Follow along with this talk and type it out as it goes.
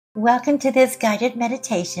Welcome to this guided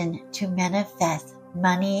meditation to manifest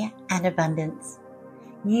money and abundance.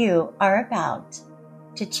 You are about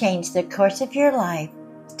to change the course of your life,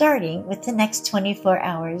 starting with the next 24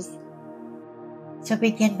 hours. So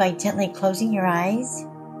begin by gently closing your eyes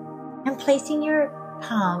and placing your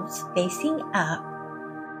palms facing up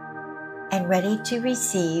and ready to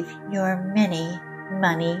receive your many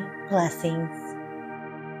money blessings.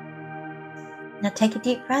 Now take a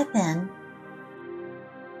deep breath in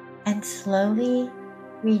and slowly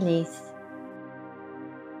release.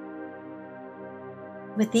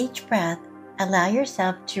 With each breath, allow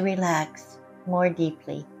yourself to relax more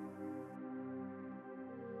deeply.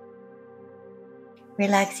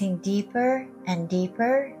 Relaxing deeper and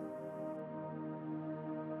deeper.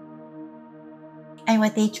 And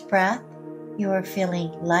with each breath, you are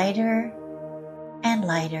feeling lighter and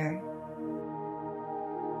lighter.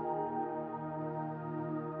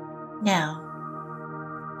 Now,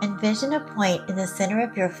 envision a point in the center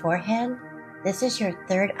of your forehead. This is your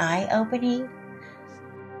third eye opening.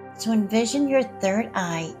 So envision your third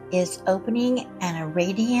eye is opening and a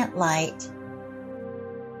radiant light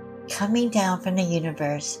coming down from the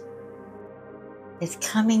universe is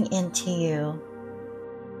coming into you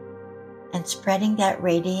and spreading that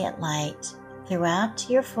radiant light throughout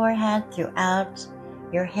your forehead, throughout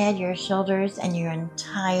your head, your shoulders, and your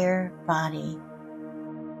entire body.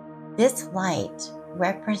 This light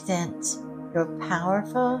represents your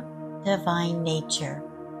powerful divine nature.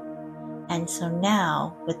 And so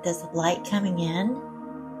now, with this light coming in,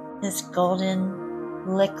 this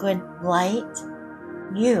golden liquid light,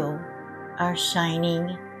 you are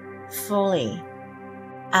shining fully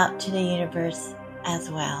out to the universe as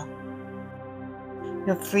well.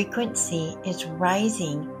 Your frequency is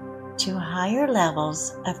rising to higher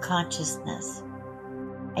levels of consciousness,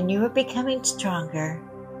 and you are becoming stronger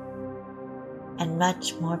and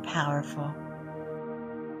much more powerful.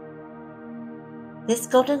 This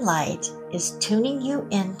golden light is tuning you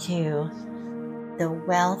into the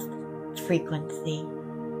wealth frequency.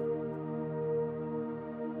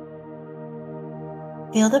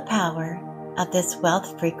 Feel the power of this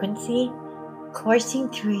wealth frequency coursing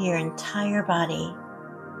through your entire body.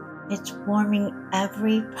 It's warming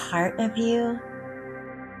every part of you,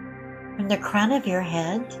 from the crown of your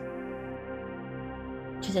head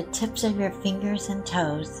to the tips of your fingers and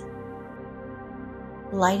toes,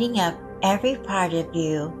 lighting up every part of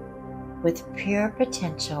you with pure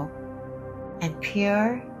potential and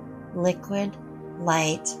pure liquid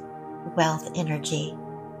light wealth energy.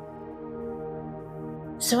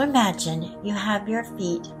 So imagine you have your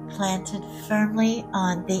feet planted firmly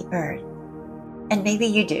on the earth, and maybe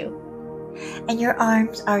you do, and your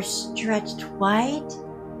arms are stretched wide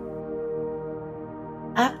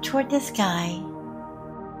up toward the sky,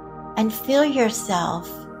 and feel yourself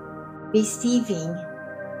receiving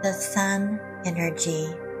the sun energy,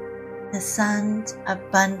 the sun's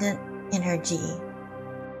abundant energy.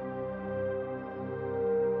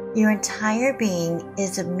 Your entire being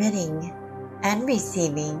is emitting and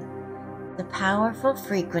receiving the powerful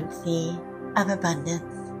frequency of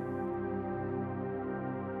abundance.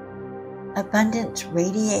 Abundance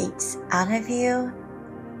radiates out of you,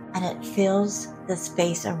 and it fills the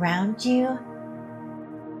space around you,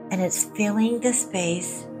 and it's filling the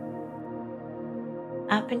space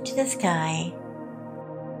up into the sky,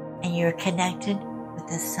 and you're connected with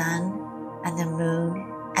the sun and the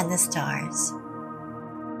moon and the stars.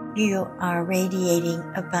 You are radiating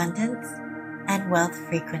abundance and wealth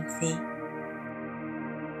frequency.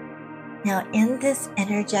 Now, in this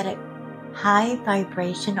energetic, high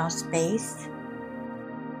vibrational space,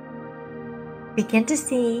 begin to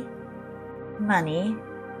see money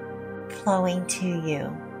flowing to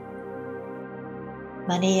you.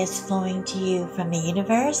 Money is flowing to you from the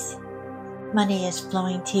universe. Money is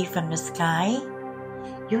flowing to you from the sky.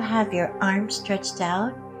 You have your arms stretched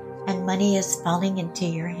out, and money is falling into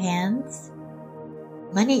your hands.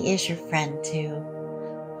 Money is your friend too.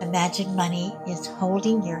 Imagine money is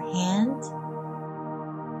holding your hand.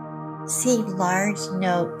 See large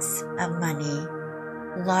notes of money,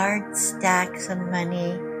 large stacks of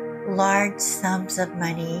money, large sums of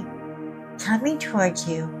money coming towards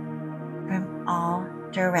you from all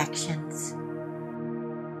directions.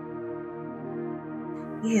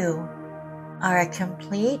 You are a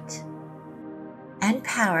complete and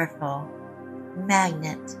powerful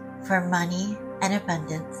magnet for money and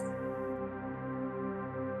abundance.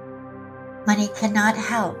 Money cannot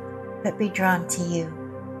help but be drawn to you.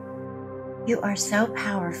 You are so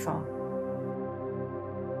powerful.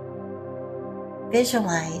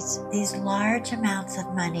 Visualize these large amounts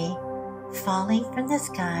of money falling from the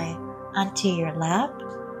sky onto your lap,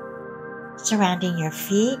 surrounding your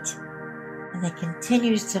feet, and it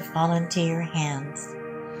continues to fall into your hands.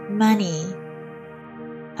 Money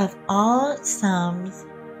of all sums,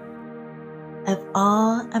 of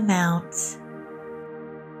all amounts,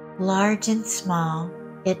 large and small,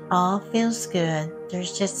 it all feels good.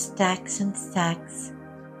 There's just stacks and stacks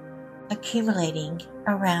accumulating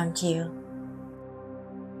around you.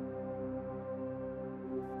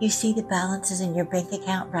 You see the balances in your bank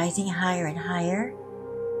account rising higher and higher.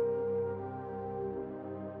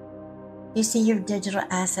 You see your digital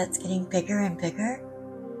assets getting bigger and bigger.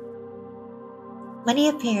 Money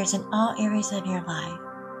appears in all areas of your life.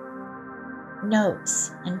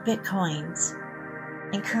 Notes and bitcoins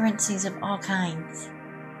and currencies of all kinds.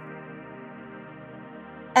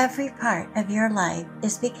 Every part of your life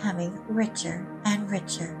is becoming richer and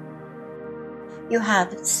richer. You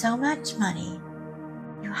have so much money.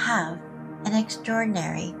 You have an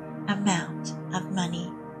extraordinary amount of money.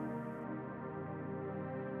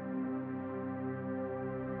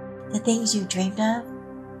 The things you dreamed of,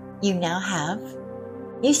 you now have.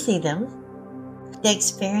 You see them. The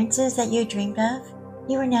experiences that you dreamed of,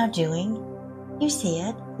 you are now doing. You see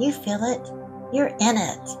it. You feel it. You're in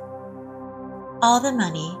it. All the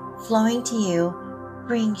money flowing to you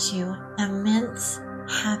brings you immense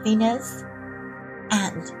happiness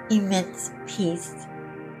and immense peace.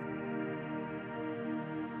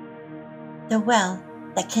 The wealth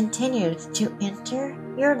that continues to enter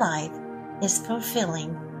your life is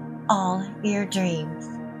fulfilling all your dreams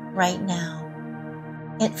right now.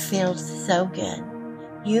 It feels so good.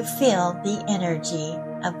 You feel the energy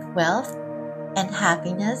of wealth and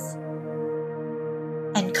happiness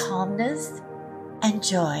and calmness and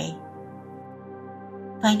joy.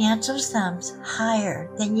 Financial sums higher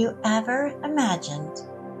than you ever imagined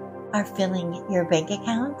are filling your bank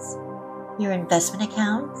accounts, your investment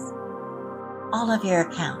accounts, all of your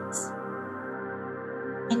accounts.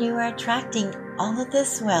 And you are attracting all of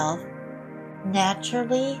this wealth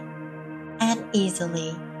naturally and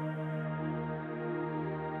easily.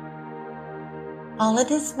 All of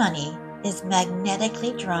this money is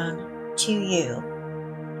magnetically drawn to you.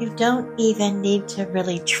 You don't even need to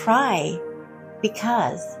really try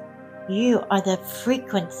because you are the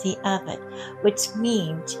frequency of it, which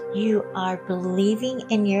means you are believing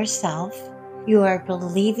in yourself, you are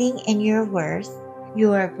believing in your worth,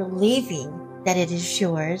 you are believing that it is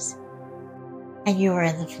yours, and you are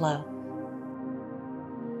in the flow.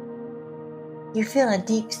 You feel a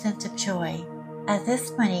deep sense of joy as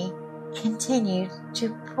this money continues to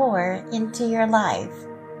pour into your life.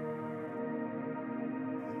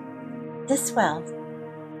 This wealth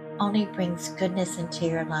only brings goodness into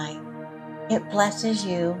your life. It blesses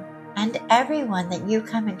you and everyone that you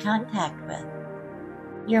come in contact with.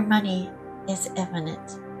 Your money is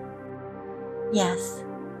infinite. Yes,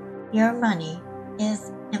 your money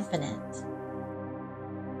is infinite.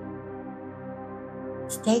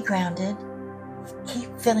 Stay grounded.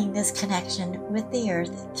 Keep feeling this connection with the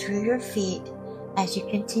earth through your feet as you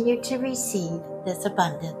continue to receive this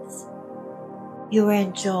abundance. You are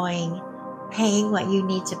enjoying paying what you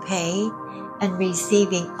need to pay and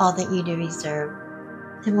receiving all that you do deserve.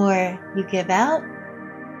 The more you give out,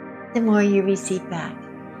 the more you receive back.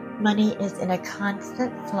 Money is in a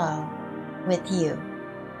constant flow with you.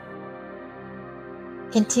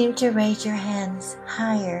 Continue to raise your hands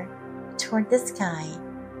higher toward the sky,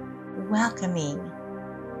 welcoming,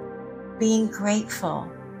 being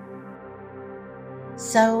grateful,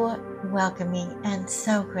 so welcoming and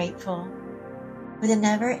so grateful for the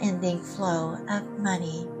never-ending flow of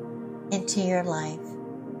money into your life.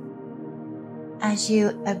 As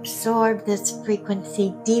you absorb this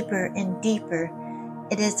frequency deeper and deeper,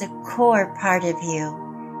 it is a core part of you.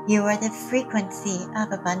 You are the frequency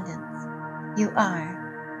of abundance. You are.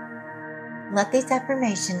 Let these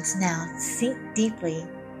affirmations now sink deeply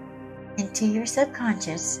into your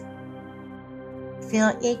subconscious.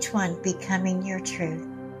 Feel each one becoming your truth.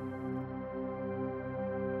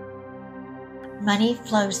 Money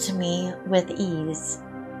flows to me with ease.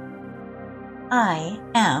 I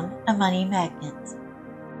am a money magnet.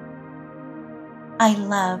 I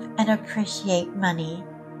love and appreciate money.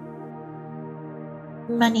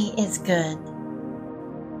 Money is good.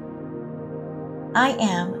 I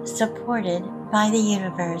am supported by the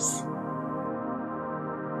universe.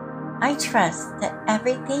 I trust that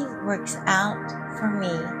everything works out for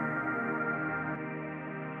me.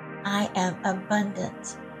 I am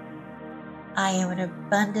abundant. I am an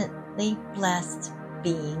abundantly blessed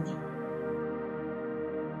being.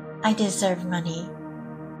 I deserve money.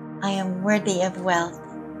 I am worthy of wealth.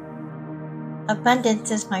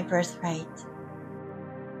 Abundance is my birthright.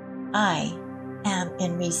 I am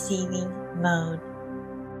in receiving mode.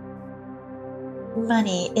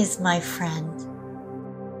 Money is my friend.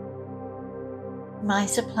 My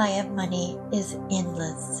supply of money is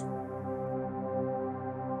endless.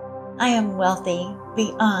 I am wealthy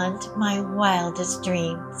beyond my wildest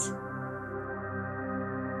dreams.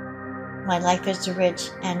 My life is rich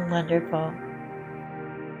and wonderful.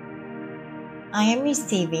 I am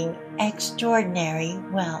receiving extraordinary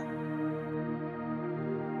wealth.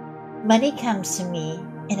 Money comes to me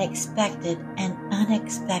in expected and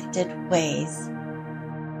unexpected ways.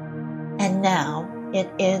 And now it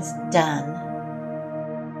is done.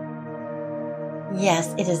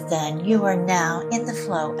 Yes, it is done. You are now in the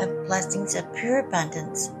flow of blessings of pure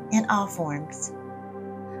abundance in all forms.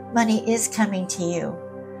 Money is coming to you.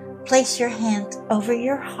 Place your hand over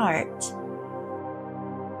your heart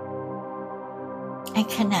and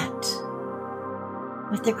connect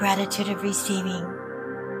with the gratitude of receiving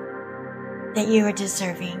that you are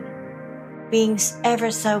deserving, being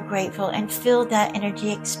ever so grateful, and feel that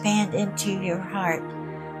energy expand into your heart.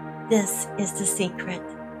 This is the secret.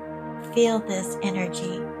 Feel this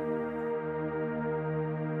energy.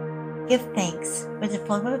 Give thanks for the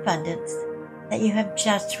flow of abundance that you have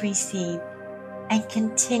just received and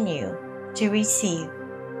continue to receive.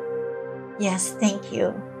 Yes, thank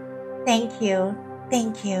you. Thank you.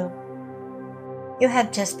 Thank you. You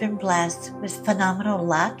have just been blessed with phenomenal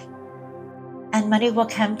luck, and money will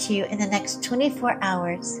come to you in the next 24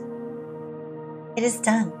 hours. It is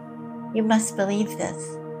done. You must believe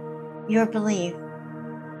this. Your belief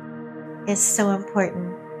is so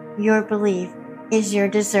important. Your belief is your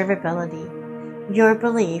deservability. Your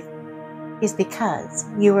belief is because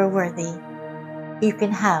you are worthy. You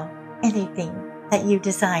can have anything that you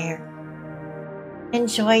desire.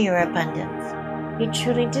 Enjoy your abundance. You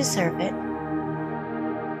truly deserve it.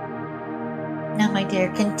 Now, my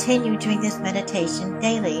dear, continue doing this meditation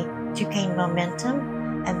daily to gain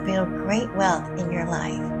momentum and build great wealth in your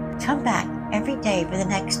life. Come back every day for the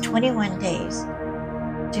next 21 days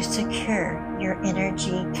to secure your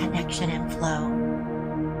energy, connection, and flow.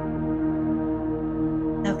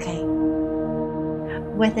 Okay.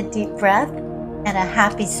 With a deep breath and a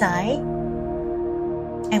happy sigh,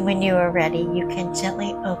 and when you are ready, you can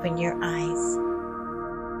gently open your eyes.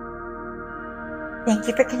 Thank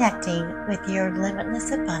you for connecting with your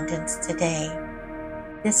limitless abundance today.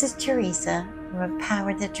 This is Teresa from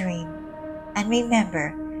Empower the Dream. And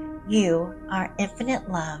remember, you are infinite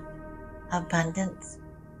love, abundance,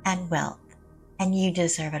 and wealth, and you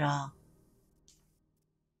deserve it all.